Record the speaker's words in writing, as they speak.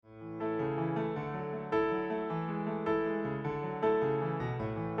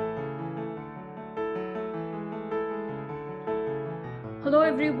Hello,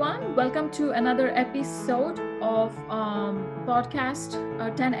 everyone. Welcome to another episode of podcast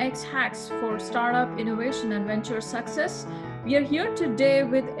 10x Hacks for Startup Innovation and Venture Success. We are here today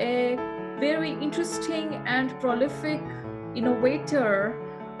with a very interesting and prolific innovator,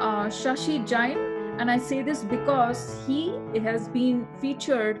 Shashi Jain. And I say this because he has been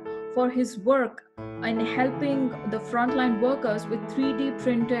featured for his work in helping the frontline workers with 3D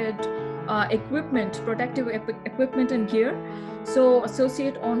printed equipment, protective equipment and gear. So,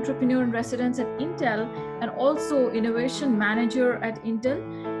 associate entrepreneur in residence at Intel and also innovation manager at Intel.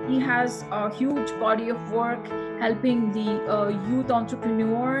 He has a huge body of work helping the youth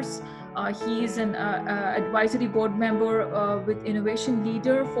entrepreneurs. He is an advisory board member with Innovation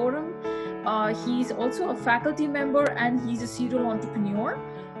Leader Forum. He's also a faculty member and he's a serial entrepreneur.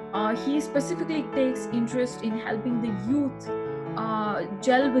 He specifically takes interest in helping the youth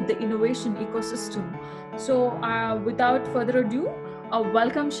gel with the innovation ecosystem. So, without further ado,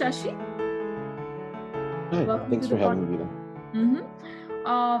 welcome, Shashi. Hi, Welcome thanks to for the having podcast.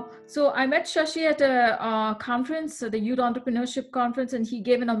 me. So I met Shashi at a conference, the Youth Entrepreneurship Conference, and he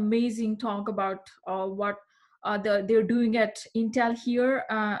gave an amazing talk about what they're doing at Intel here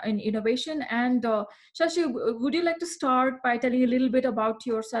in innovation. And Shashi, would you like to start by telling a little bit about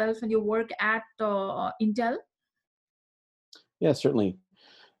yourself and your work at Intel? Yeah, certainly.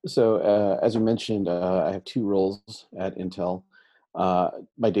 So, as you mentioned, I have two roles at Intel.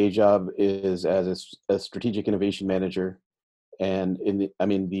 My day job is as a strategic innovation manager, and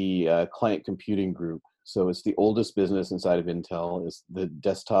I'm in the client computing group. So it's the oldest business inside of Intel. It's the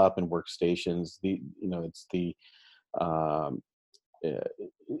desktop and workstations. Um, uh,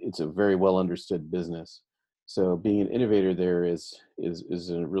 it's a very well understood business. So being an innovator there is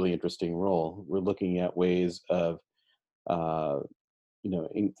a really interesting role. We're looking at ways of uh,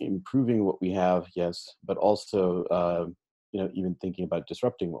 improving what we have, yes, but also even thinking about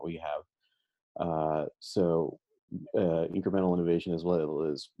disrupting what we have. Incremental innovation as well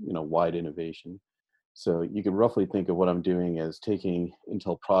as wide innovation. So you can roughly think of what I'm doing as taking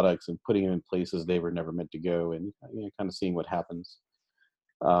Intel products and putting them in places they were never meant to go, and kind of seeing what happens.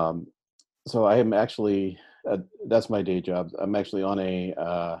 Um, so I am actually that's my day job. I'm actually on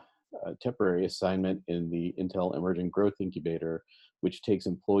a temporary assignment in the Intel Emerging Growth Incubator, which takes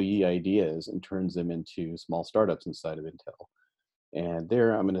employee ideas and turns them into small startups inside of Intel. And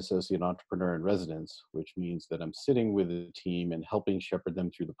there, I'm an associate entrepreneur in residence, which means that I'm sitting with the team and helping shepherd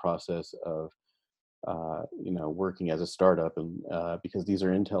them through the process of, working as a startup. And because these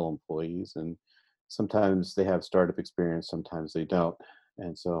are Intel employees, and sometimes they have startup experience, sometimes they don't.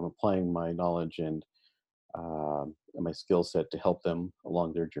 And so I'm applying my knowledge and my skill set to help them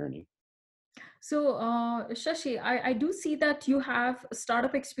along their journey. So, Shashi, I do see that you have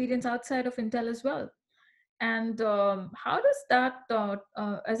startup experience outside of Intel as well. And how does that,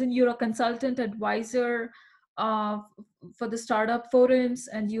 as in you're a consultant advisor for the startup forums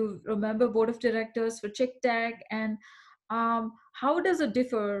and you remember board of directors for ChickTech, and how does it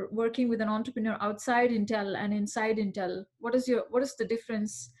differ working with an entrepreneur outside Intel and inside Intel? What is the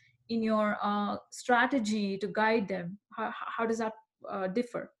difference in your strategy to guide them? How does that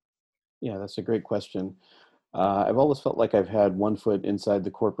differ? Yeah, that's a great question. I've always felt like I've had one foot inside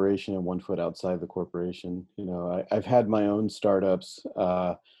the corporation and one foot outside the corporation. I've had my own startups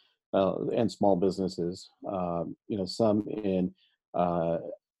and small businesses. Some in uh,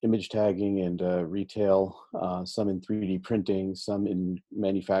 image tagging and retail, some in 3D printing, some in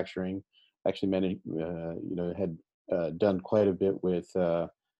manufacturing. Actually, had done quite a bit with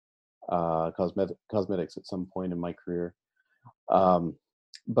cosmetics at some point in my career. Um,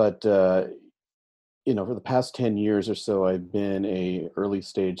 but for the past 10 years or so, I've been a early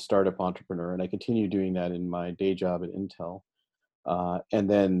stage startup entrepreneur, and I continue doing that in my day job at Intel. And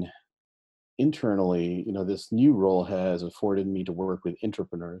then internally, this new role has afforded me to work with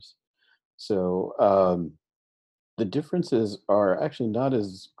entrepreneurs. So the differences are actually not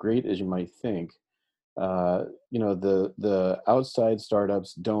as great as you might think. The outside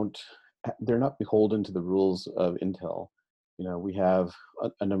startups they're not beholden to the rules of Intel. We have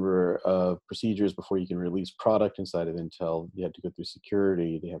a number of procedures before you can release product inside of Intel. You have to go through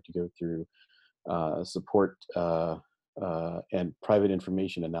security. They have to go through support and private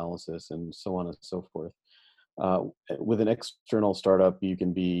information analysis, and so on and so forth. With an external startup, you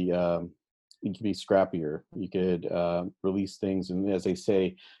can be scrappier. You could release things, and as they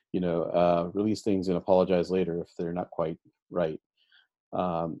say, release things and apologize later if they're not quite right.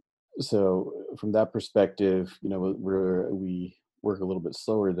 Um, so from that perspective, we work a little bit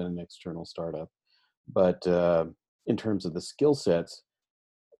slower than an external startup, but in terms of the skill sets,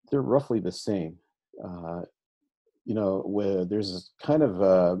 they're roughly the same. Uh, where there's this kind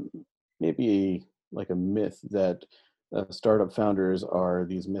of maybe like a myth that startup founders are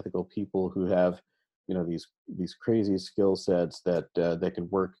these mythical people who have, these crazy skill sets that can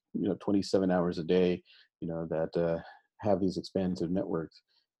work, 27 hours a day, that have these expansive networks.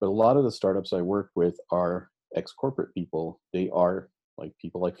 But a lot of the startups I work with are ex-corporate people. They are like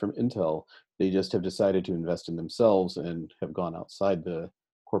people like from Intel. They just have decided to invest in themselves and have gone outside the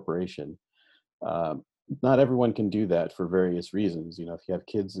corporation. Um, Not everyone can do that for various reasons. If you have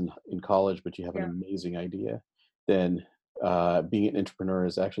kids in college, but you have an Yeah. amazing idea, then being an entrepreneur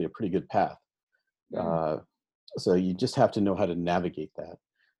is actually a pretty good path. Mm. Uh, so you just have to know how to navigate that.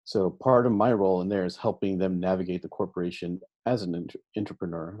 So part of my role in there is helping them navigate the corporation as an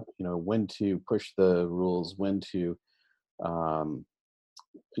entrepreneur. When to push the rules, um,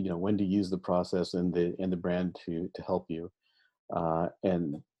 when to use the process and the brand to help you,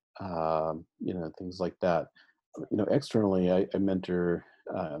 and things like that. Externally, I mentor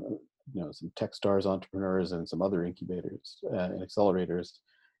some TechStars entrepreneurs and some other incubators and accelerators,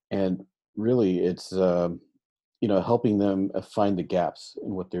 and really it's helping them find the gaps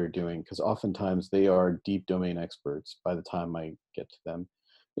in what they're doing, because oftentimes they are deep domain experts by the time I get to them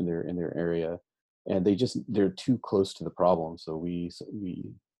in their area, and they're too close to the problem. So we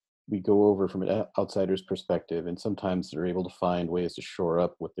go over from an outsider's perspective, and sometimes they're able to find ways to shore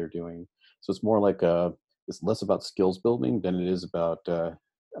up what they're doing. So it's more like it's less about skills building than it is about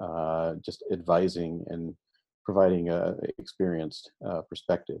just advising and providing a experienced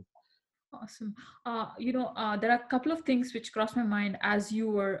perspective. Awesome. There are a couple of things which crossed my mind as you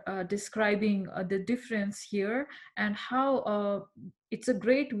were describing the difference here, and how it's a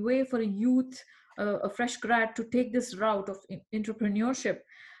great way for a youth, a fresh grad, to take this route of entrepreneurship.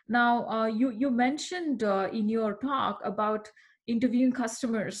 Now, you mentioned in your talk about interviewing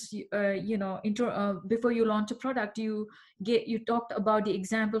customers. Before you launch a product, you talked about the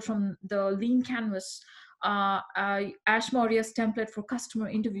example from the Lean Canvas, Ash Maurya's template for customer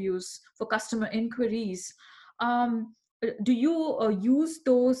interviews, for customer inquiries. Do you use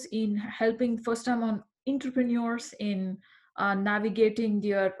those in helping first-time on entrepreneurs in navigating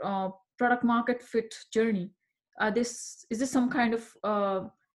their product market fit journey? Is this some kind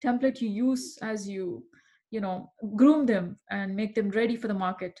of template you use as groom them and make them ready for the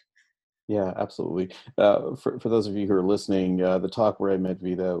market? Yeah, absolutely. For those of you who are listening, the talk where I met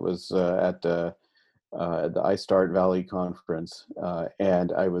Vida was at the iStart Valley conference,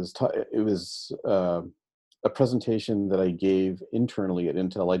 and it was a presentation that I gave internally at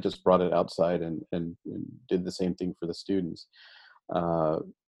Intel. I just brought it outside and did the same thing for the students. Uh,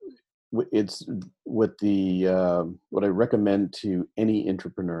 it's what I recommend to any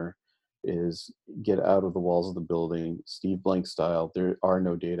entrepreneur is get out of the walls of the building, Steve Blank style. There are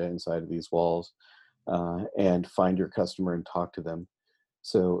no data inside of these walls, and find your customer and talk to them.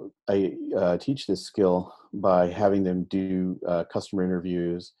 So I teach this skill by having them do customer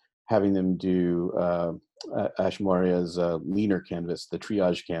interviews, having them do Ash Maurya's leaner canvas, the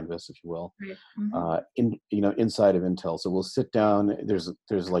triage canvas, if you will, Right. Mm-hmm. inside of Intel. So we'll sit down.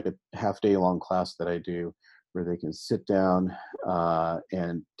 There's like a half-day long class that I do where they can sit down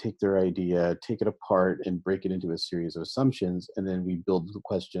and take their idea, take it apart, and break it into a series of assumptions, and then we build the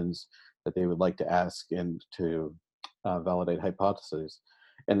questions that they would like to ask and to validate hypotheses.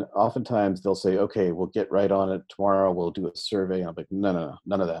 And oftentimes they'll say, okay, we'll get right on it tomorrow. We'll do a survey. And I'm like, no, no, no,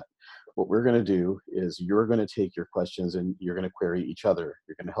 none of that. What we're going to do is you're going to take your questions and you're going to query each other.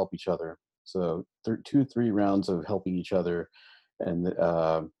 You're going to help each other. So 3 rounds of helping each other and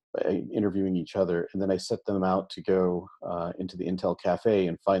interviewing each other. And then I set them out to go into the Intel cafe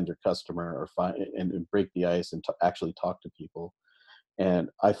and find their customer or and break the ice and actually talk to people. And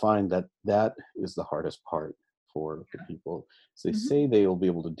I find that that is the hardest part for people. So they Mm-hmm. say they will be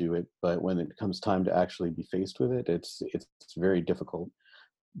able to do it, but when it comes time to actually be faced with it, it's very difficult.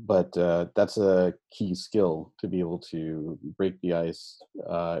 But that's a key skill to be able to break the ice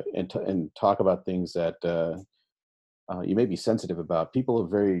and talk about things that you may be sensitive about. People are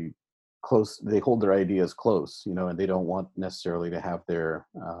very close; they hold their ideas close, and they don't want necessarily to have their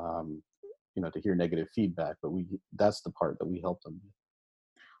to hear negative feedback. But that's the part that we help them with.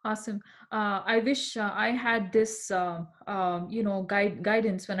 Awesome. I wish I had this,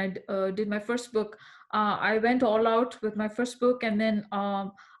 guidance when I did my first book. I went all out with my first book, and then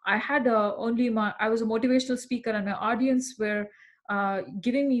I had I was a motivational speaker, and my audience were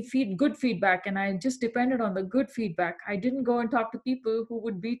giving me good feedback, and I just depended on the good feedback. I didn't go and talk to people who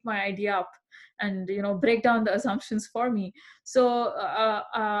would beat my idea up and break down the assumptions for me. So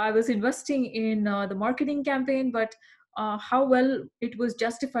I was investing in the marketing campaign, but how well it was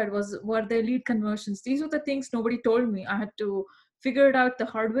justified. Were there lead conversions? These were the things nobody told me. I had to figure it out the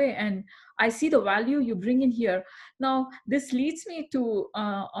hard way, and I see the value you bring in here. Now this leads me to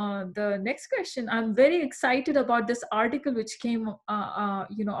the next question. I'm very excited about this article which came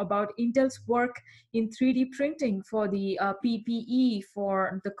about Intel's work in 3D printing for the PPE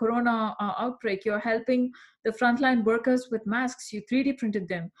for the corona outbreak. You're helping the frontline workers with masks. You 3D printed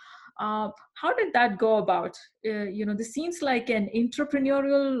them. How did that go about? This seems like an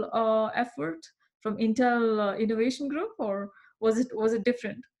entrepreneurial effort from Intel Innovation Group, or was it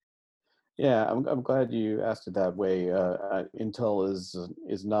different? Yeah, I'm glad you asked it that way. Intel is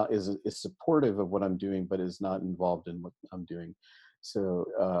supportive of what I'm doing, but is not involved in what I'm doing. So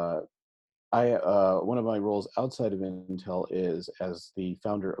I one of my roles outside of Intel is as the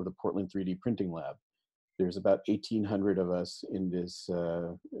founder of the Portland 3D Printing Lab. There's about 1,800 of us in this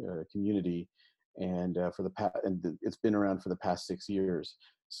community, and it's been around for the past 6 years.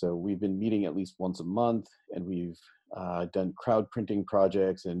 So we've been meeting at least once a month, and we've done crowd printing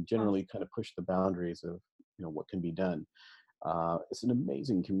projects and generally kind of pushed the boundaries of what can be done. It's an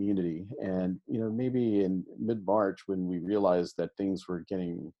amazing community, and maybe in mid-March when we realized that things were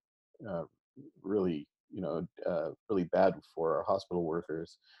getting really really bad for our hospital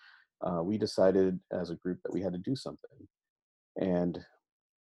workers, we decided as a group that we had to do something. And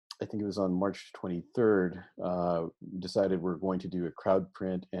I think it was on March 23rd, decided we're going to do a crowd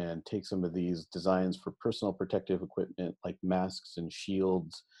print and take some of these designs for personal protective equipment like masks and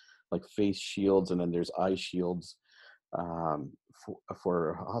shields, like face shields, and then there's eye shields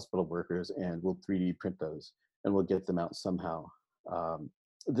for hospital workers, and we'll 3D print those and we'll get them out somehow.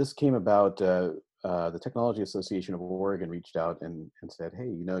 This came about, the Technology Association of Oregon reached out and said,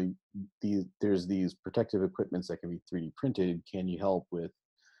 hey, there's these protective equipments that can be 3D printed. Can you help with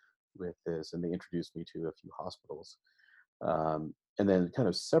this? And they introduced me to a few hospitals. And then kind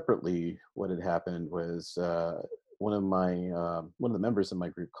of separately, what had happened was one of the members of my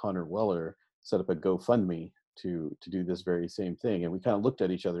group, Connor Weller, set up a GoFundMe to do this very same thing. And we kind of looked at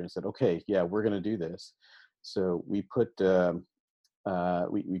each other and said, okay, yeah, we're going to do this. So we put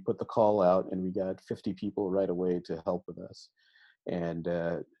we put the call out, and we got 50 people right away to help with us. And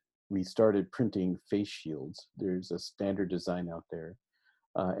we started printing face shields. There's a standard design out there.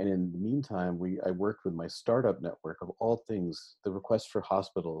 And in the meantime, I worked with my startup network. Of all things, the requests from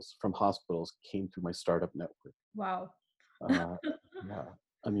hospitals came through my startup network. Wow. Yeah,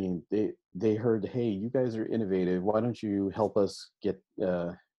 I mean, they heard, hey, you guys are innovative. Why don't you help us get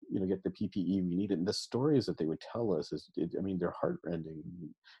get the PPE we need? And the stories that they would tell us they're heartrending.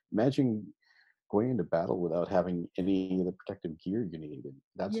 Imagine going into battle without having any of the protective gear you need.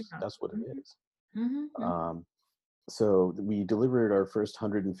 Yeah. That's what it is. Mm-hmm. So we delivered our first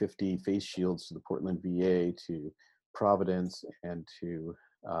 150 face shields to the Portland VA, to Providence, and to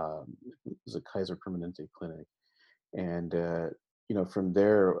it was a Kaiser Permanente clinic. And from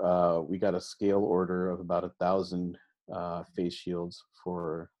there, we got a scale order of about 1,000 face shields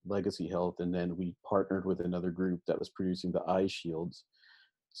for Legacy Health, and then we partnered with another group that was producing the eye shields.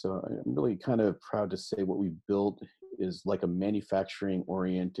 So I'm really kind of proud to say what we built is like a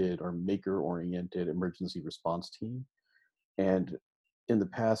manufacturing-oriented or maker-oriented emergency response team. And in the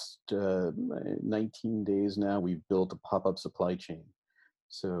past 19 days now, we've built a pop-up supply chain.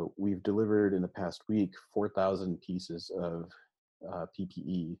 So we've delivered in the past week 4,000 pieces of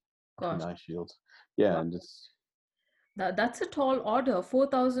PPE between Gosh. eye shields. Yeah, Wow. and That's a tall order.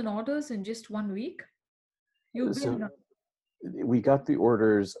 4,000 orders in just 1 week. You've so been. we got the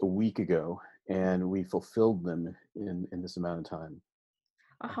orders a week ago, and we fulfilled them in this amount of time.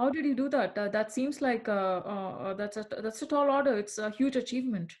 How did you do that? That seems like that's a tall order. It's a huge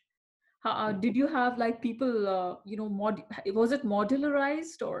achievement. Did you have like people? Was it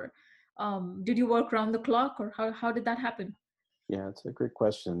modularized, or did you work around the clock, or how did that happen? Yeah, it's a great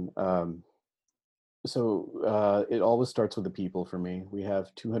question. It always starts with the people for me. We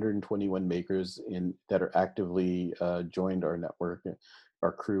have 221 makers that are actively joined our network,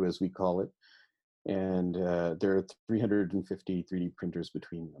 our crew as we call it. And there are 350 3D printers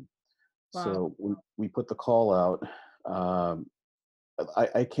between them. Wow. So we put the call out.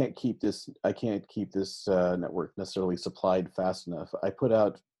 I can't keep this network necessarily supplied fast enough. I put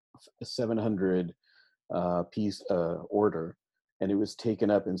out a 700 piece order, and it was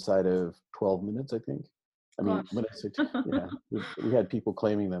taken up inside of 12 minutes, I think. I mean, Gosh. when I say, yeah, we had people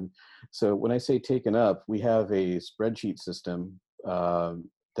claiming them. So when I say taken up, we have a spreadsheet system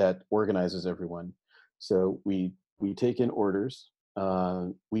that organizes everyone. So we take in orders.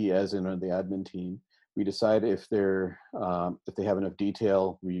 We, as in the admin team, we decide if they have enough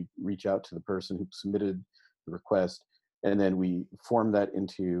detail. We reach out to the person who submitted the request. and then we form that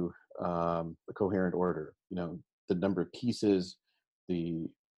into a coherent order. The number of pieces, the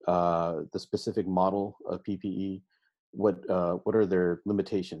specific model of PPE, what are their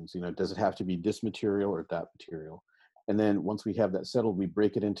limitations? Does it have to be this material or that material? And then once we have that settled, we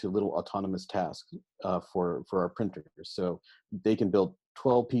break it into little autonomous tasks for our printers. So they can build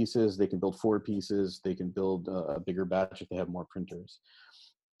 12 pieces, they can build 4 pieces, they can build a bigger batch if they have more printers.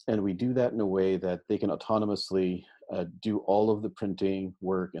 And we do that in a way that they can autonomously do all of the printing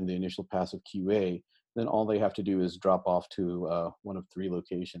work and the initial pass of QA. Then all they have to do is drop off to one of 3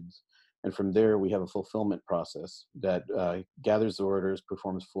 locations. And from there, we have a fulfillment process that gathers the orders,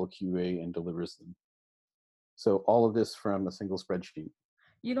 performs full QA, and delivers them. So all of this from a single spreadsheet.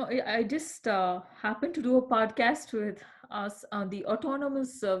 I just happened to do a podcast with us on the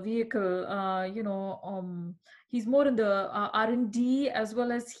autonomous vehicle. He's more in the R&D, as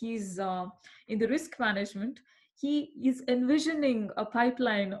well as he's in the risk management. He is envisioning a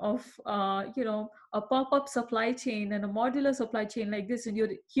pipeline of, a pop-up supply chain and a modular supply chain like this. And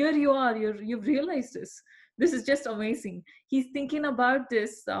here you are, you've realized this. This is just amazing. He's thinking about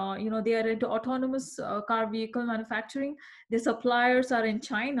this. They are into autonomous car vehicle manufacturing. Their suppliers are in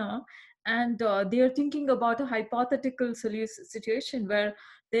China, and they are thinking about a hypothetical situation where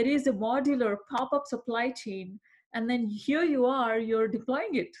there is a modular pop-up supply chain, and then here you are, you're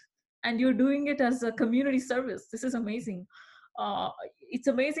deploying it, and you're doing it as a community service. This is amazing. uh, it's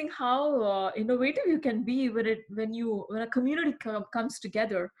amazing how innovative you can be when a community comes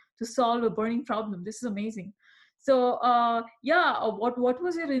together to solve a burning problem. This is amazing. So what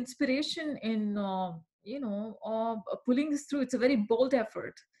was your inspiration in pulling this through? It's a very bold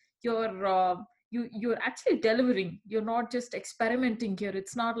effort. You're actually delivering. You're not just experimenting here.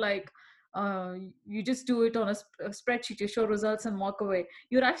 It's not like uh, you just do it on a spreadsheet, you show results and walk away.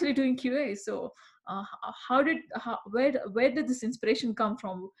 You're actually doing QA. So where did this inspiration come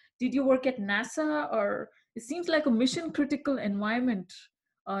from? Did you work at NASA, or it seems like a mission critical environment?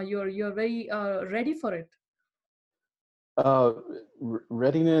 You're very ready for it. Uh,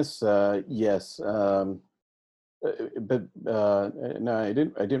 Readiness, yes. But no, I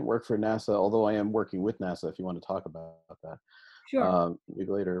didn't work for NASA, although I am working with NASA if you want to talk about that Sure.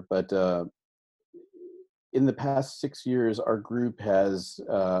 maybe later. But in the past 6 years, our group has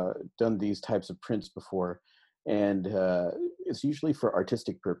done these types of prints before, and it's usually for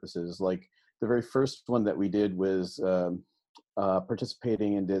artistic purposes. Like the very first one that we did was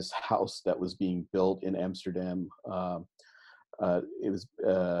participating in this house that was being built in Amsterdam. It was,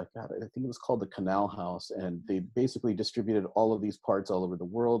 God, I think it was called the Canal House, and they basically distributed all of these parts all over the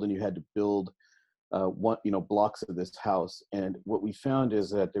world, and you had to build blocks of this house. And what we found is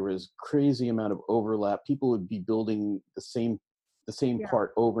that there was crazy amount of overlap. People would be building the same Yeah.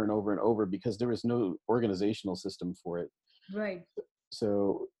 part over and over and over because there was no organizational system for it. Right.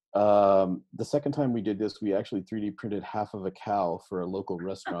 So the second time we did this, we actually 3D printed half of a cow for a local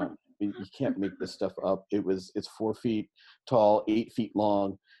restaurant. You can't make this stuff up. It's 4 feet tall, 8 feet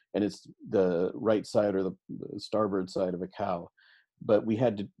long, and it's the right side or the starboard side of a cow. But we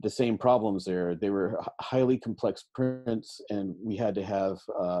had the same problems there. They were highly complex prints, and we had to have,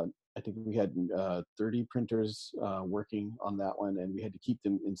 I think we had 30 printers working on that one, and we had to keep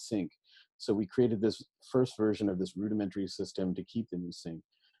them in sync. So we created this first version of this rudimentary system to keep them in sync.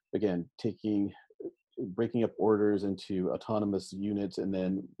 Again, breaking up orders into autonomous units, and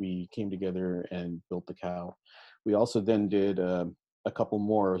then we came together and built the cow. We also then did a couple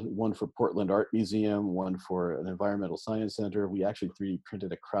more, one for Portland Art Museum, one for an environmental science center. We actually 3D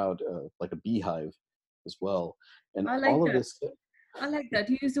printed a crowd, like a beehive as well. And I like all of that. this, I like that.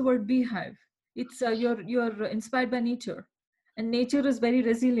 You use the word beehive. It's you're inspired by nature, and nature is very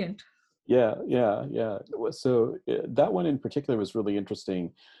resilient. yeah. So that one in particular was really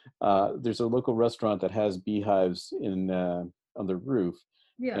interesting. There's a local restaurant that has beehives on the roof,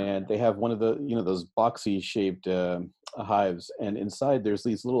 Yeah. and they have one of the those boxy shaped hives, and inside there's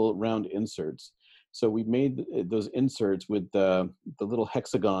these little round inserts. So we made those inserts with the little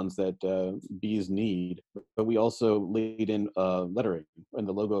hexagons that bees need, but we also laid in lettering and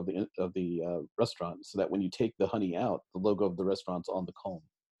the logo of the restaurant, so that when you take the honey out, the logo of the restaurant's on the comb.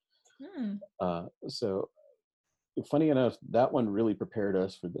 Hmm. So funny enough, that one really prepared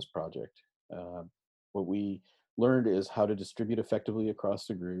us for this project. Uh, what we learned is how to distribute effectively across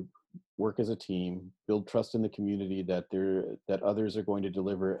the group, work as a team, build trust in the community that others are going to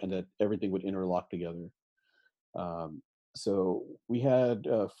deliver, and that everything would interlock together. Um, so we had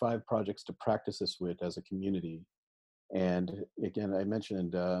 5 projects to practice this with as a community. And again, I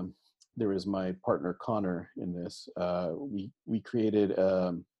mentioned there was my partner Connor in this. We created,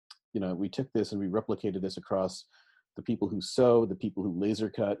 we took this and we replicated this across the people who sew, the people who laser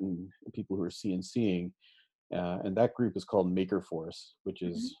cut, and the people who are CNCing. And that group is called Makerforce, which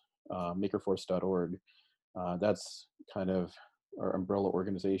is makerforce.org. That's kind of our umbrella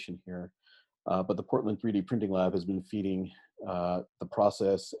organization here. But the Portland 3D Printing Lab has been feeding the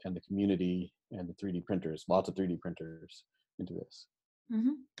process and the community and the 3D printers, lots of 3D printers into this.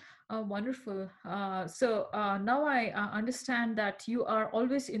 Wonderful. So now I understand that you are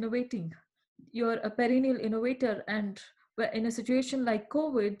always innovating. You're a perennial innovator, and in a situation like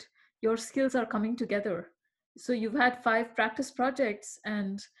COVID, your skills are coming together. So you've had 5 practice projects,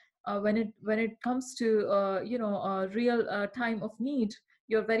 and when it comes to a real time of need,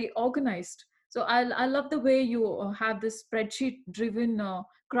 you're very organized. So I love the way you have this spreadsheet driven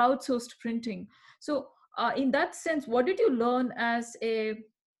crowdsourced printing. So in that sense, what did you learn as a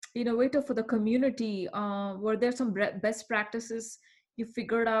innovator for the community? Were there some best practices you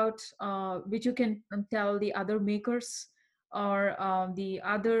figured out, which you can tell the other makers or the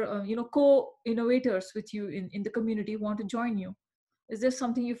other co-innovators with you in the community want to join you? Is there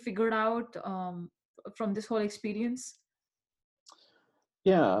something you figured out from this whole experience?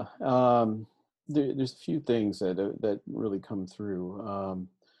 Yeah, there's a few things that really come through.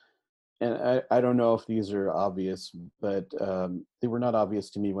 And I don't know if these are obvious, but they were not obvious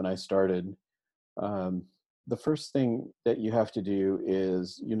to me when I started. The first thing that you have to do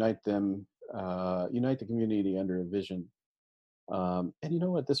is unite the community under a vision. And you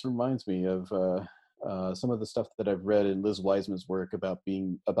know what? This reminds me of some of the stuff that I've read in Liz Wiseman's work about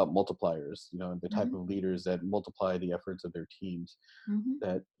multipliers. You know, the type Mm-hmm. of leaders that multiply the efforts of their teams. Mm-hmm.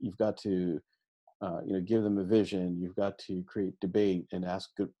 That you've got to give them a vision. You've got to create debate and ask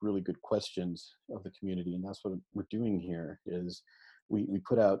really good questions of the community. And that's what we're doing here is we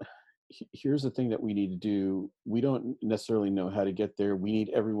put out, here's the thing that we need to do. We don't necessarily know how to get there. We need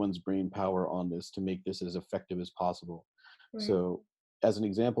everyone's brain power on this to make this as effective as possible. Right. So as an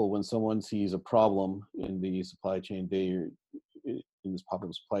example, when someone sees a problem in the supply chain, in this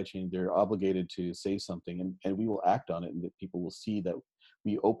popular supply chain, they're obligated to say something, and we will act on it, and that people will see that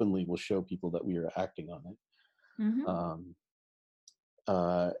we openly will show people that we are acting on it. Mm-hmm.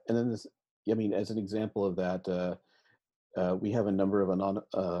 And then as an example of that, we have a number of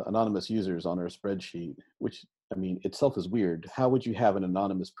anonymous users on our spreadsheet, which itself is weird. How would you have an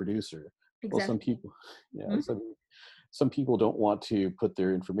anonymous producer? Well, some Exactly. people, yeah, Mm-hmm. some people don't want to put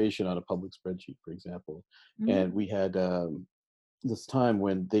their information on a public spreadsheet, for example. Mm-hmm. And we had this time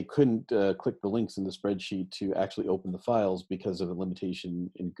when they couldn't click the links in the spreadsheet to actually open the files because of a limitation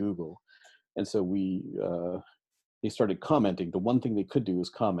in Google. And so they started commenting. The one thing they could do is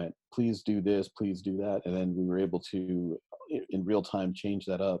comment, please do this, please do that. And then we were able to, in real time, change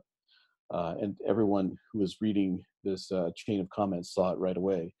that up. And everyone who was reading this chain of comments saw it right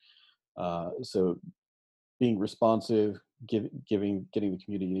away. So being responsive, getting the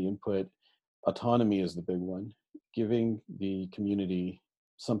community input. Autonomy is the big one. Giving the community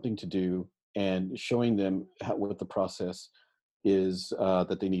something to do and showing them what the process is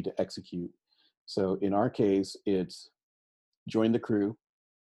that they need to execute. So in our case, it's join the crew,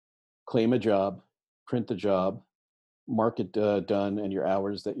 claim a job, print the job, mark it done and your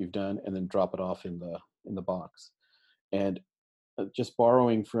hours that you've done, and then drop it off in the box. And just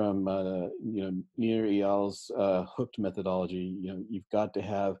borrowing from Nir Eyal's hooked methodology, you've got to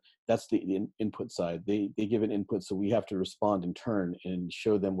have, that's the input side. They give an input, so we have to respond in turn and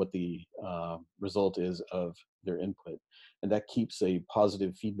show them what the result is of their input, and that keeps a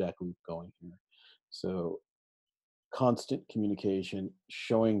positive feedback loop going here. So constant communication,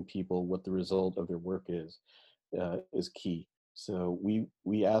 showing people what the result of their work is key. So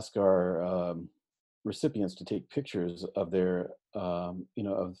we ask our recipients to take pictures of their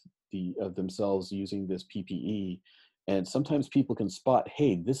of themselves using this PPE, and sometimes people can spot,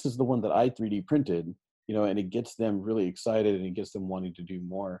 hey, this is the one that I 3D printed, and it gets them really excited and it gets them wanting to do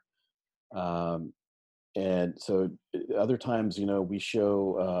more. And so other times, we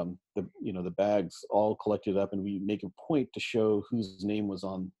show the bags all collected up, and we make a point to show whose name was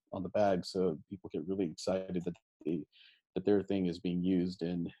on the bag, so people get really excited that their thing is being used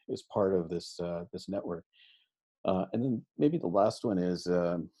and is part of this network. And then maybe the last one is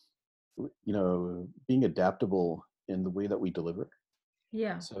being adaptable in the way that we deliver.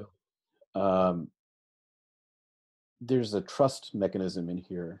 Yeah. So there's a trust mechanism in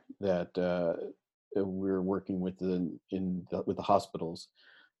here that we're working with with the hospitals.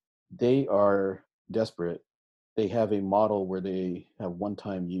 They are desperate. They have a model where they have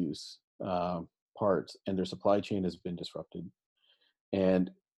one-time use parts, and their supply chain has been disrupted. And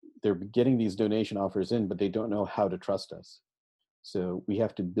they're getting these donation offers in, but they don't know how to trust us. So we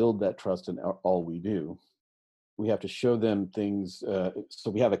have to build that trust in all we do. we have to show them things. So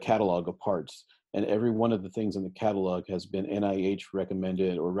we have a catalog of parts, and every one of the things in the catalog has been NIH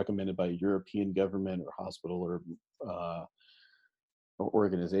recommended or recommended by a European government or hospital uh, or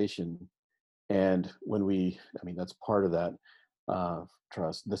organization. And when I mean, that's part of that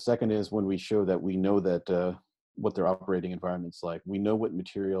trust. The second is when we show that we know that what their operating environment's like. We know what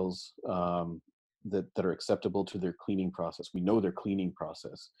materials that are acceptable to their cleaning process. We know their cleaning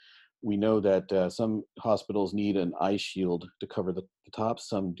process. We know that some hospitals need an eye shield to cover the top,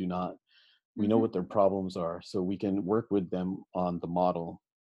 some do not. We know Mm-hmm. what their problems are, so we can work with them on the model.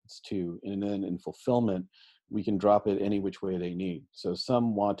 It's two. And then in fulfillment, we can drop it any which way they need. So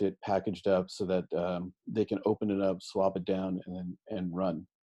some want it packaged up so that they can open it up, swap it down, and run.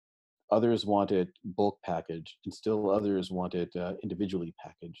 Others want it bulk packaged, and still others want it individually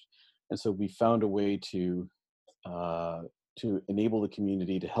packaged. And so we found a way uh, to enable the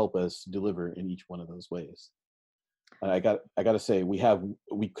community to help us deliver in each one of those ways. And I got to say,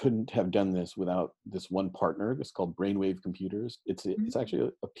 we couldn't have done this without this one partner. It's called Brainwave Computers. It's Mm-hmm.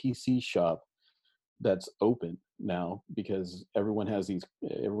 actually a PC shop that's open now because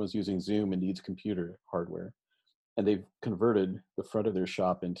everyone's using Zoom and needs computer hardware, and they've converted the front of their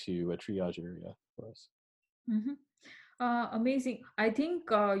shop into a triage area for us. Mm-hmm. Amazing. I think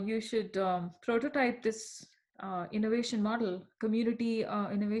you should prototype this innovation model, community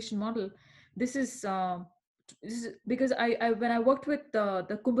innovation model. This is, this is because when I worked with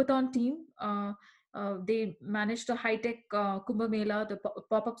the Kumbhathon team, they managed a high-tech Kumbh Mela, the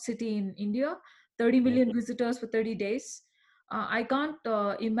pop-up city in India, 30 Yeah. million visitors for 30 days. I can't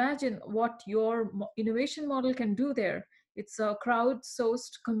imagine what your innovation model can do there. It's a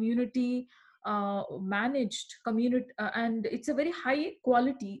crowd-sourced community managed community, and it's a very high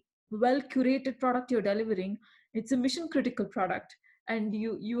quality, well curated product you're delivering. It's a mission critical product, and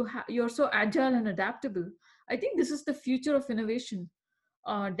you're so agile and adaptable. I think this is the future of innovation,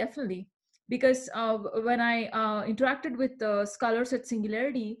 definitely. Because when I interacted with scholars at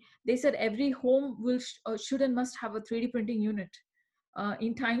Singularity, they said every home should and must have a 3D printing unit.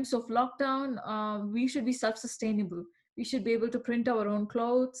 In times of lockdown, we should be self-sustainable. We should be able to print our own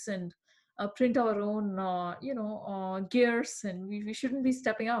clothes and print our own, gears, and we shouldn't be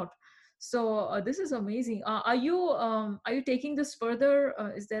stepping out. So this is amazing. Are you taking this further?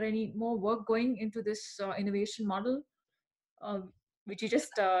 Is there any more work going into this innovation model, uh, which you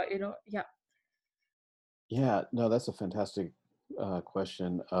just, yeah. Yeah, no, that's a fantastic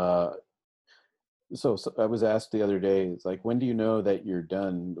question. So I was asked the other day, it's like, when do you know that you're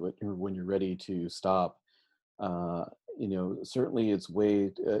done, when you're ready to stop? Uh, Certainly it's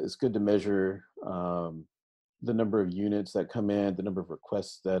good to measure the number of units that come in, the number of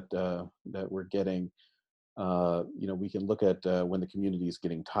requests that we're getting. We can look at when the community is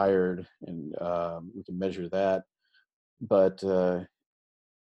getting tired, and we can measure that. But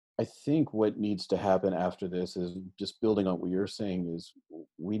I think what needs to happen after this is just building on what you're saying is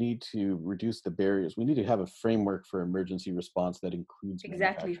we need to reduce the barriers. We need to have a framework for emergency response that includes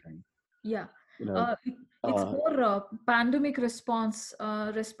Exactly. manufacturing. Yeah. You know, uh, it's uh, more pandemic response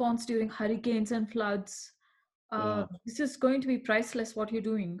during hurricanes and floods. yeah, This is going to be priceless what you're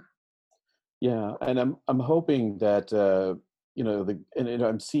doing. yeah, and I'm hoping that and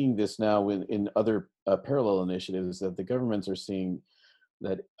I'm seeing this now in other parallel initiatives that the governments are seeing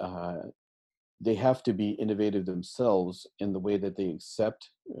that they have to be innovative themselves in the way that they accept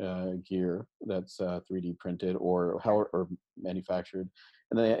gear that's 3D printed or manufactured,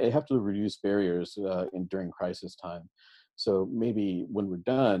 and they have to reduce barriers during crisis time. So maybe when we're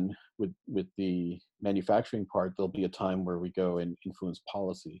done with the manufacturing part, there'll be a time where we go and influence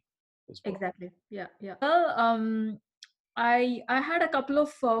policy as well. Exactly. Yeah, yeah. Well, I had a couple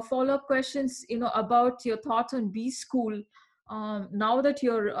of follow-up questions, about your thoughts on B School. Now that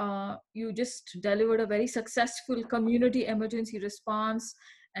you just delivered a very successful community emergency response,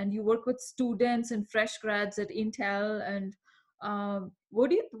 and you work with students and fresh grads at Intel, and what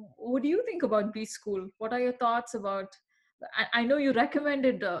do you think about B School? What are your thoughts about? I know you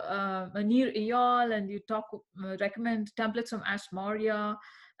recommended Anir Eyal, and you recommend templates from Ash Maurya,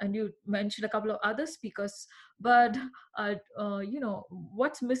 and you mentioned a couple of other speakers. But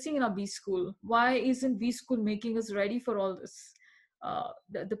what's missing in our B School? Why isn't B School making us ready for all this?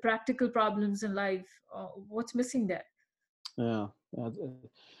 The practical problems in life. What's missing there? Yeah, I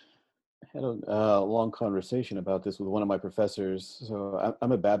had a long conversation about this with one of my professors. So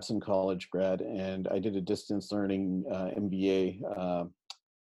I'm a Babson College grad, and I did a distance learning MBA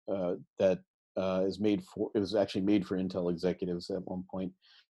that it was actually made for Intel executives at one point.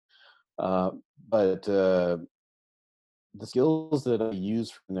 Uh, but the skills that I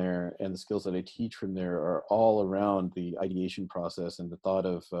use from there and the skills that I teach from there are all around the ideation process and the thought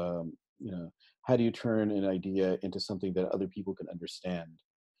of, how do you turn an idea into something that other people can understand?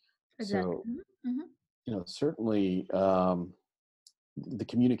 Exactly. So, Mm-hmm. certainly, the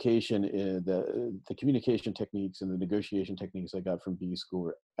communication, the communication techniques and the negotiation techniques I got from B school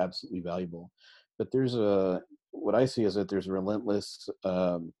were absolutely valuable. But what I see is that there's a relentless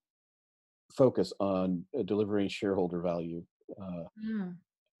focus on delivering shareholder value, uh, Mm.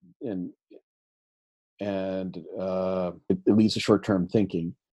 and it leads to short-term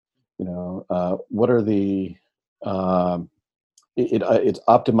thinking. What are the um, it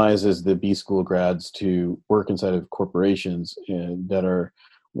optimizes the B school grads to work inside of corporations that are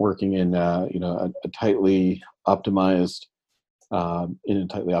working in a tightly optimized in a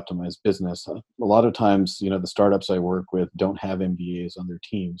tightly optimized business. A lot of times, the startups I work with don't have MBAs on their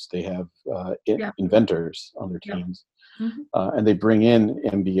teams. They have Yeah. inventors on their Yeah. teams, Mm-hmm. and they bring in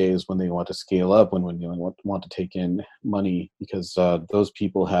MBAs when they want to scale up, when they want to take in money, because those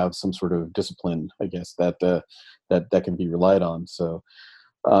people have some sort of discipline, I guess, that can be relied on. So,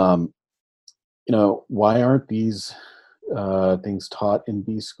 um, why aren't these things taught in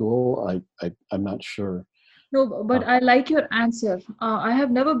B school? I'm not sure. No, but Uh, I like your answer. I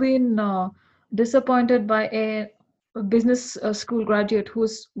have never been disappointed by a business school graduate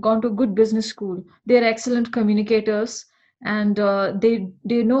who's gone to a good business school. They're excellent communicators, and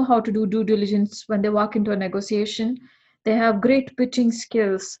they know how to do due diligence when they walk into a negotiation. They have great pitching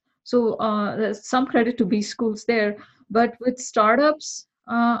skills. So there's some credit to B schools there. But with startups,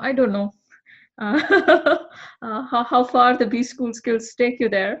 I don't know how far the B school skills take you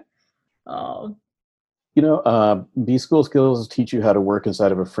there. Uh, B school skills teach you how to work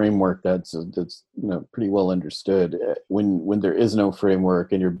inside of a framework that's pretty well understood. When there is no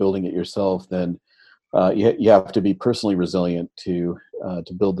framework and you're building it yourself, then you have to be personally resilient to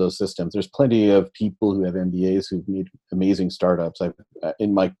build those systems. There's plenty of people who have MBAs who've made amazing startups.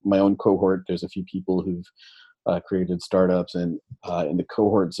 In my own cohort, there's a few people who've created startups, and in the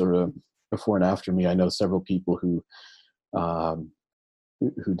cohorts before and after me, I know several people um,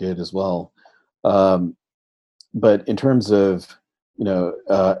 who did as well. Um, but in terms of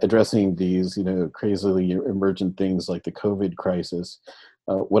addressing these crazily emergent things like the COVID crisis,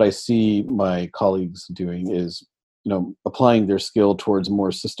 what I see my colleagues doing is applying their skill towards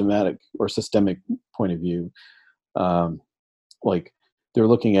more systematic or systemic point of view. Like they're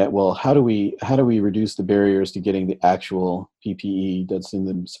looking at, well, how do we reduce the barriers to getting the actual PPE that's in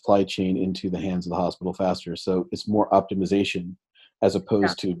the supply chain into the hands of the hospital faster, so it's more optimization as yeah.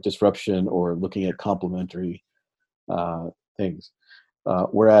 opposed to disruption or looking at complementary uh, things.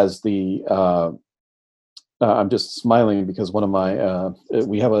 Whereas I'm just smiling because one of my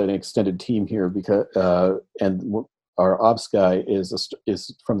we have an extended team here because our ops guy is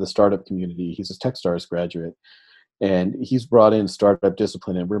from the startup community. He's a TechStars graduate, and he's brought in startup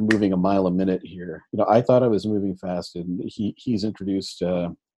discipline, and we're moving a mile a minute here. I thought I was moving fast, and he's introduced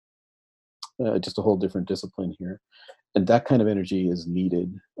just a whole different discipline here, and that kind of energy is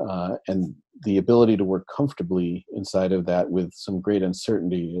needed, and the ability to work comfortably inside of that with some great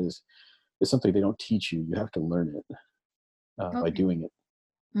uncertainty is something they don't teach you. You have to learn it by Okay. doing it.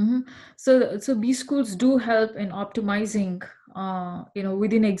 Hmm. So B schools do help in optimizing,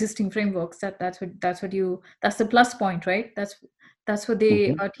 within existing frameworks. That's the plus point, right? That's what they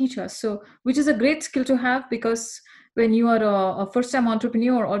Hmm. teach us. So, which is a great skill to have, because when you are a first-time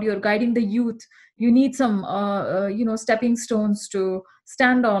entrepreneur or you're guiding the youth, you need some, stepping stones to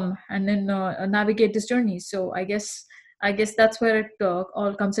stand on and then navigate this journey. So, I guess that's where it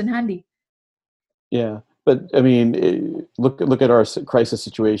all comes in handy. Yeah, but I mean, look at our crisis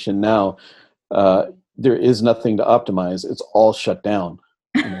situation now. Uh, there is nothing to optimize. It's all shut down.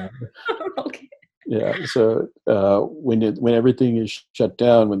 You know. Okay. Yeah. So when everything is shut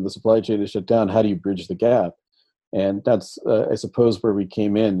down, when the supply chain is shut down, how do you bridge the gap? And that's I suppose where we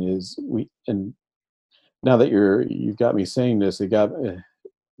came in is and now that you've got me saying this, it got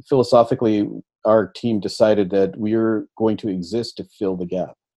philosophically our team decided that we're going to exist to fill the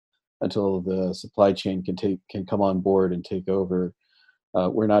gap until the supply chain can come on board and take over.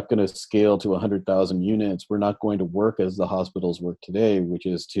 We're not going to scale to 100,000 units. We're not going to work as the hospitals work today, which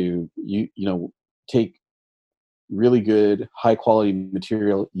is to take really good, high quality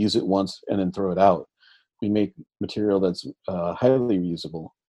material, use it once, and then throw it out. We make material that's highly reusable,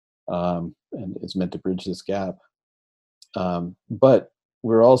 and it's meant to bridge this gap. But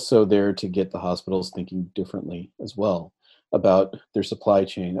we're also there to get the hospitals thinking differently as well about their supply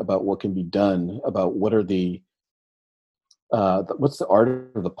chain, about what can be done, about what's the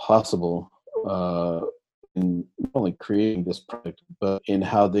art of the possible not only creating this product, but in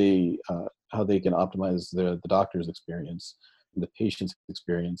how they can optimize the doctor's experience, the patient's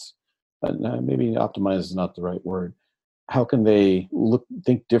experience. Maybe optimize is not the right word. How can they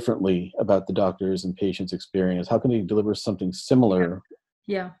think differently about the doctor's and patient's experience? How can they deliver something similar?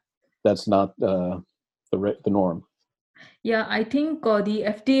 Yeah. That's not the norm. Yeah, I think the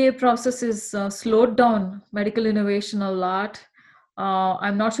FDA process is slowed down medical innovation a lot.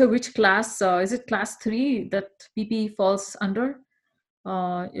 I'm not sure which class. Is it class 3 that PP falls under?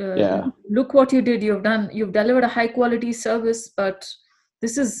 Yeah. Look what you did. You've delivered a high quality service, but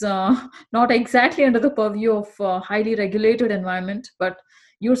this is not exactly under the purview of highly regulated environment, but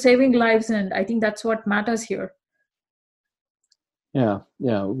you're saving lives, and I think that's what matters here. Yeah.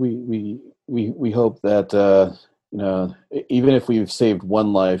 We hope that even if we've saved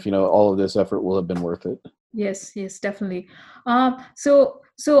one life, all of this effort will have been worth it. Yes, definitely. Shashi,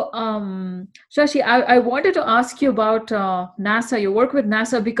 I wanted to ask you about NASA. You work with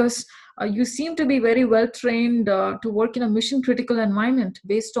NASA because you seem to be very well trained to work in a mission critical environment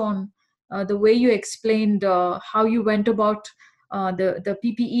based on the way you explained how you went about the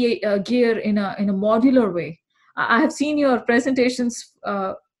PPE gear in a modular way. I have seen your presentations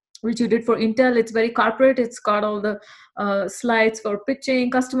which you did for Intel. It's very corporate. It's got all the slides for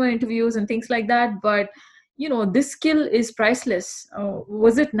pitching, customer interviews, and things like that. But this skill is priceless.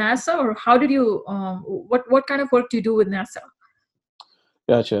 Was it NASA, or how did you what kind of work do you do with NASA?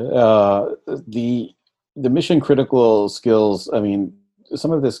 Gotcha. The mission critical skills, I mean,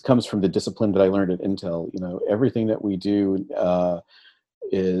 some of this comes from the discipline that I learned at Intel. Everything that we do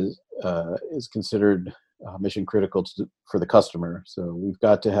is considered mission critical for the customer. So we've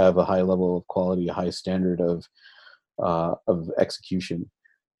got to have a high level of quality, a high standard of execution.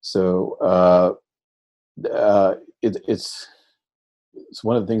 So it's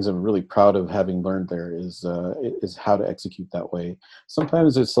one of the things I'm really proud of having learned there is how to execute that way.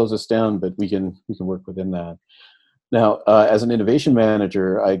 Sometimes it slows us down, but we can work within that. Now, as an innovation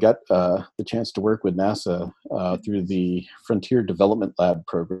manager, I got the chance to work with NASA through the Frontier Development Lab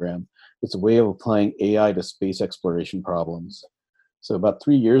program. It's a way of applying AI to space exploration problems. So about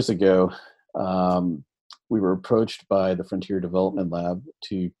 3 years ago, we were approached by the Frontier Development Lab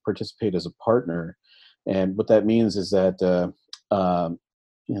to participate as a partner. And what that means is that the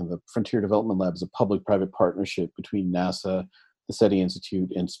Frontier Development Lab is a public-private partnership between NASA, the SETI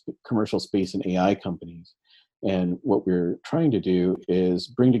Institute, and commercial space and AI companies. And what we're trying to do is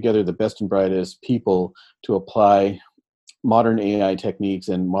bring together the best and brightest people to apply modern AI techniques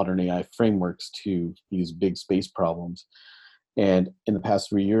and modern AI frameworks to these big space problems. And in the past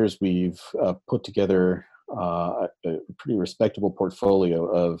 3 years, we've put together a pretty respectable portfolio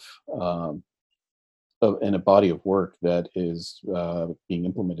of and a body of work that is being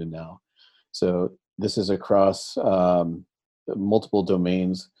implemented now. So this is across multiple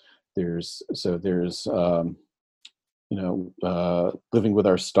domains. There's living with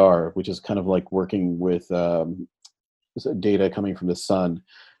our star, which is kind of like working with data coming from the sun.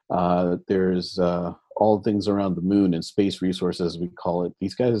 There's all things around the moon and space resources, we call it.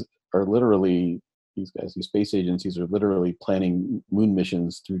 These space agencies are literally planning moon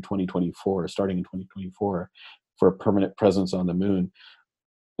missions through 2024, starting in 2024, for a permanent presence on the moon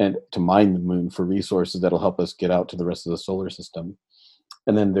and to mine the moon for resources that'll help us get out to the rest of the solar system.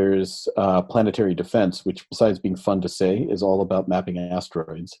 And then there's planetary defense, which, besides being fun to say, is all about mapping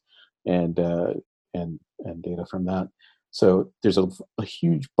asteroids and data from that. So there's a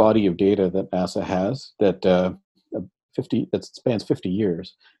huge body of data that NASA has that spans 50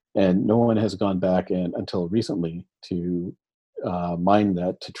 years, and no one has gone back until recently to mine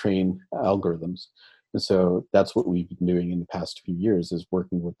that to train algorithms. And so that's what we've been doing in the past few years, is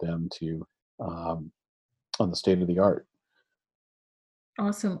working with them to on the state of the art.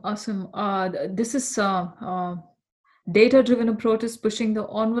 Awesome. This is data-driven approach is pushing the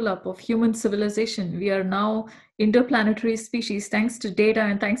envelope of human civilization. We are now interplanetary species thanks to data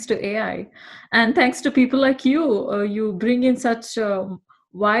and thanks to AI, and thanks to people like you. You bring in such a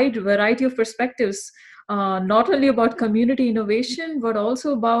wide variety of perspectives, not only about community innovation but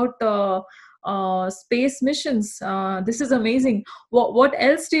also about space missions. This is amazing. What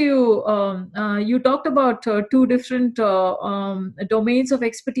else do you you talked about two different domains of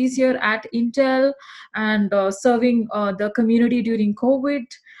expertise here at Intel, and serving the community during COVID.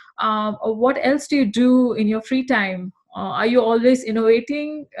 What else do you do in your free time? Are you always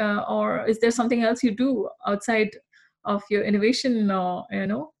innovating, or is there something else you do outside of your innovation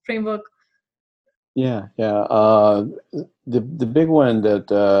framework? Yeah. The big one that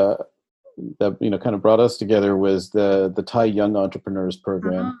kind of brought us together was the Thai Young Entrepreneurs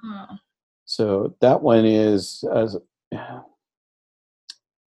Program. Ah. So that one is as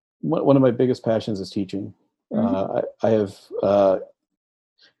one of my biggest passions is teaching. Mm-hmm. I have.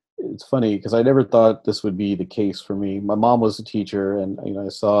 It's funny because I never thought this would be the case for me. My mom was a teacher, and I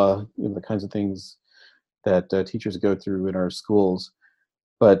saw the kinds of things that teachers go through in our schools.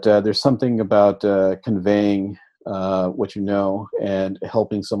 But there's something about conveying what you know and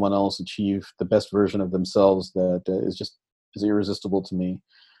helping someone else achieve the best version of themselves that is irresistible to me.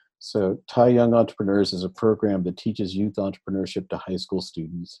 So Thai Young Entrepreneurs is a program that teaches youth entrepreneurship to high school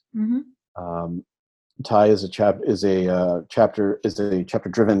students. Mm-hmm. Um, Thai is a chapter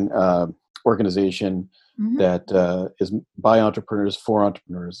driven organization Mm-hmm. that is by entrepreneurs for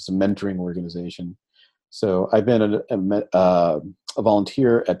entrepreneurs. It's a mentoring organization. So I've been a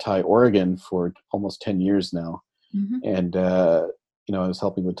volunteer at Thai Oregon for almost 10 years now, Mm-hmm. and I was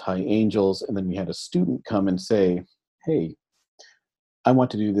helping with Thai Angels, and then we had a student come and say, "Hey, I want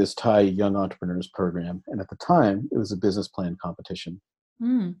to do this Thai Young Entrepreneurs program." And at the time, it was a business plan competition,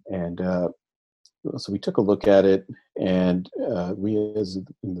 Mm-hmm. and so we took a look at it, and we as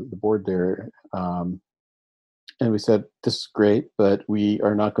the board there. And we said, this is great, but we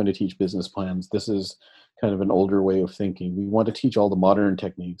are not going to teach business plans. This is kind of an older way of thinking. We want to teach all the modern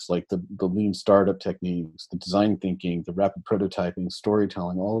techniques, like the lean startup techniques, the design thinking, the rapid prototyping,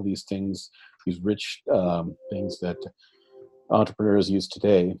 storytelling, all of these things, these rich things that entrepreneurs use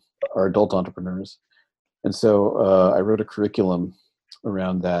today, are adult entrepreneurs. And so I wrote a curriculum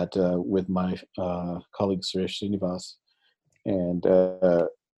around that with my colleague Suresh Srinivas. And,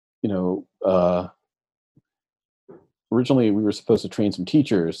 you know, uh, originally we were supposed to train some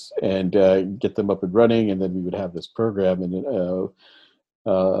teachers and get them up and running, and then we would have this program. And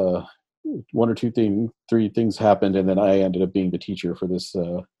one or three things happened, and then I ended up being the teacher for this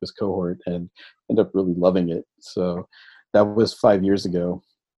cohort and ended up really loving it. So that was 5 years ago.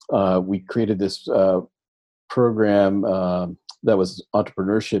 We created this program that was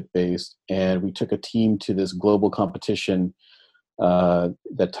entrepreneurship based, and we took a team to this global competition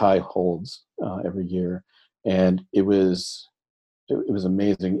that Thai holds every year, and it was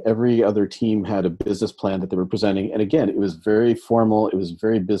amazing. Every other team had a business plan that they were presenting, and again, it was very formal. It was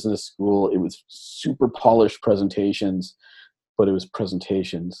very business school. It was super polished presentations, but it was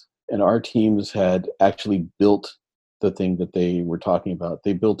presentations. And our teams had actually built the thing that they were talking about.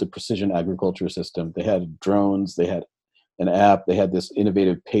 They built a precision agriculture system. They had drones. They had an app. They had this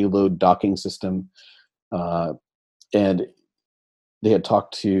innovative payload docking system, and they had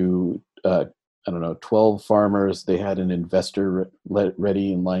talked to I don't know 12 farmers. They had an investor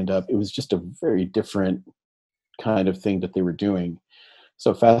ready and lined up. It was just a very different kind of thing that they were doing.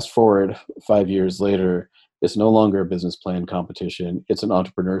 So fast forward 5 years later, it's no longer a business plan competition. It's an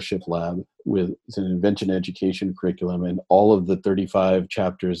entrepreneurship lab with it's an invention education curriculum, and all of the 35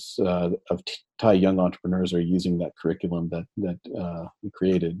 chapters of Thai Young Entrepreneurs are using that curriculum that we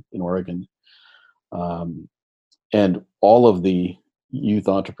created in Oregon. And all of the youth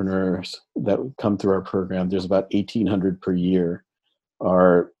entrepreneurs that come through our program, there's about 1,800 per year,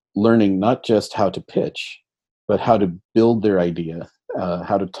 are learning not just how to pitch, but how to build their idea,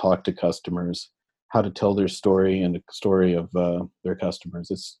 how to talk to customers, how to tell their story and the story of their customers.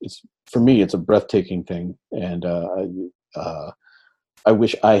 It's for me, it's a breathtaking thing, and I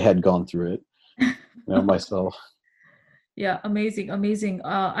wish I had gone through it, myself. Yeah, amazing, amazing.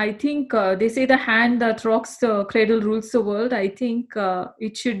 I think they say the hand that rocks the cradle rules the world. I think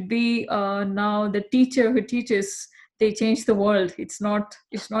it should be now the teacher who teaches. They change the world. It's not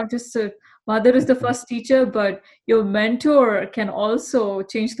just a mother is the first teacher, but your mentor can also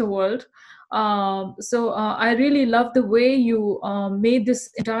change the world. So I really love the way you made this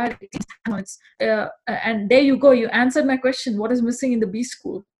entire experience. And there you go. You answered my question. What is missing in the B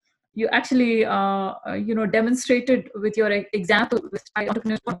school? You actually demonstrated with your example with Thai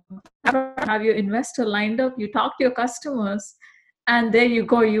entrepreneurs. Have your investor lined up, you talk to your customers, and there you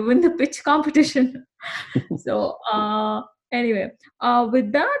go, you win the pitch competition. So anyway,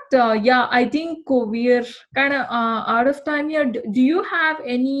 with that, yeah, I think we're kind of out of time here. Do you have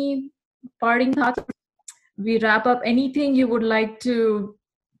any parting thoughts? We wrap up, anything you would like to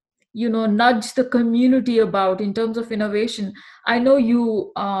nudge the community about in terms of innovation? I know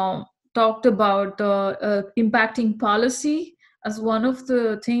you talked about impacting policy as one of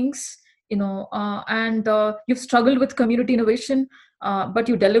the things, and you've struggled with community innovation, but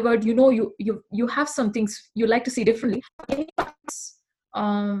you delivered. You have some things you like to see differently. Any thoughts,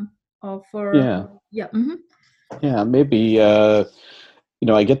 for Yeah, yeah. Mm-hmm. yeah, maybe.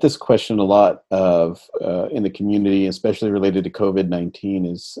 I get this question a lot of in the community, especially related to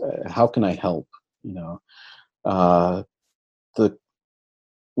COVID-19, is how can I help? You know, uh, the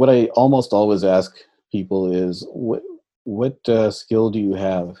what I almost always ask people is, what skill do you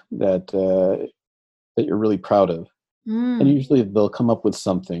have that you're really proud of? And Mm, usually they'll come up with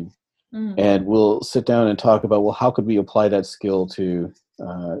something, mm, and we'll sit down and talk about, well, how could we apply that skill to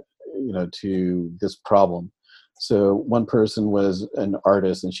uh, to this problem. So one person was an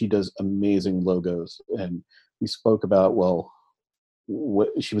artist, and she does amazing logos, and we spoke about, well, what,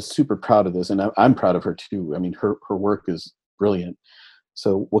 she was super proud of this, and I'm proud of her too. I mean, her work is brilliant.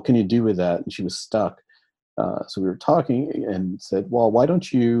 So what can you do with that? And she was stuck. So we were talking and said, well, why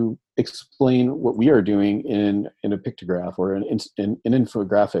don't you explain what we are doing in a pictograph or in an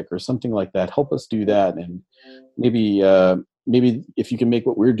infographic or something like that? Help us do that. And maybe if you can make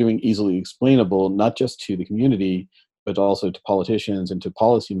what we're doing easily explainable, not just to the community, but also to politicians and to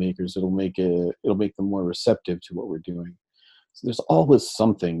policymakers, it'll make them more receptive to what we're doing. So there's always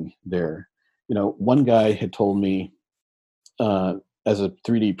something there. One guy had told me, uh, as a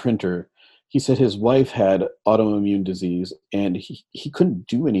 3D printer, he said his wife had autoimmune disease, and he couldn't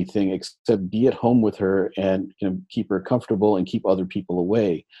do anything except be at home with her and keep her comfortable and keep other people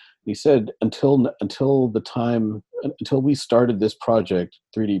away. He said until we started this project,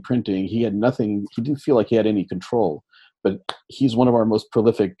 3D printing, he had nothing. He didn't feel like he had any control. But he's one of our most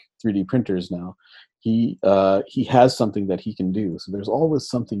prolific 3D printers now. He has something that he can do. So there's always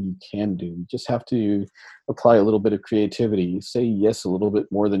something you can do. You just have to apply a little bit of creativity. Say yes a little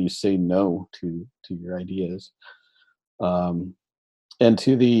bit more than you say no to your ideas. And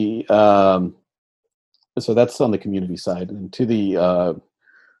to the so that's on the community side. And to the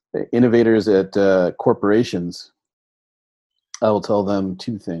innovators at corporations, I will tell them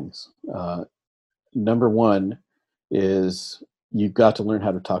two things. Number one is, you've got to learn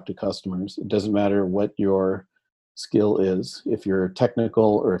how to talk to customers. It doesn't matter what your skill is, if you're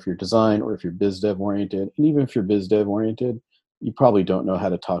technical or if you're design or if you're biz dev oriented. And even if you're biz dev oriented, you probably don't know how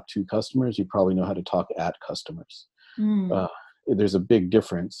to talk to customers. You probably know how to talk at customers. mm, Uh, there's a big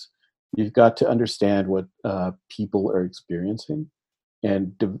difference. You've got to understand what people are experiencing,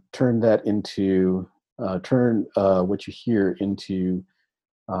 and turn that into what you hear into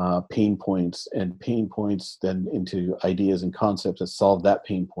pain points, and pain points then into ideas and concepts that solve that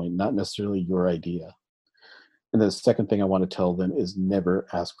pain point, not necessarily your idea. And the second thing I want to tell them is, never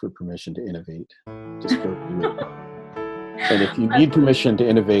ask for permission to innovate. Just go do it. And if you need permission to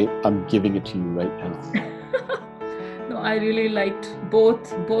innovate, I'm giving it to you right now. No, I really liked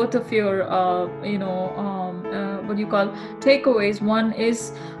both of your what you call takeaways. One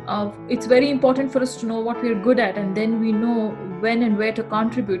is, it's very important for us to know what we're good at, and then we know when and where to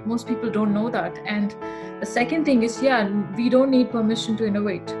contribute. Most people don't know that. And the second thing is, yeah, we don't need permission to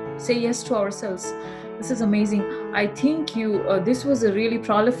innovate. Say yes to ourselves. This is amazing. I think this was a really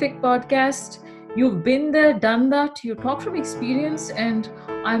prolific podcast. You've been there, done that. You talk from experience, and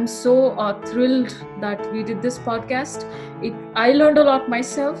I'm so thrilled that we did this podcast. I learned a lot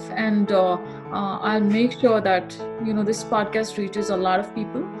myself, and I'll make sure that this podcast reaches a lot of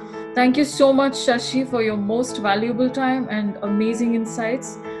people. Thank you so much, Shashi, for your most valuable time and amazing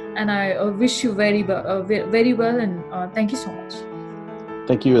insights. And I wish you very well, and thank you so much.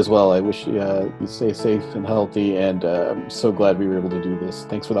 Thank you as well. I wish you stay safe and healthy, and I'm so glad we were able to do this.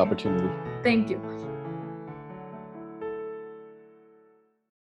 Thanks for the opportunity. Thank you.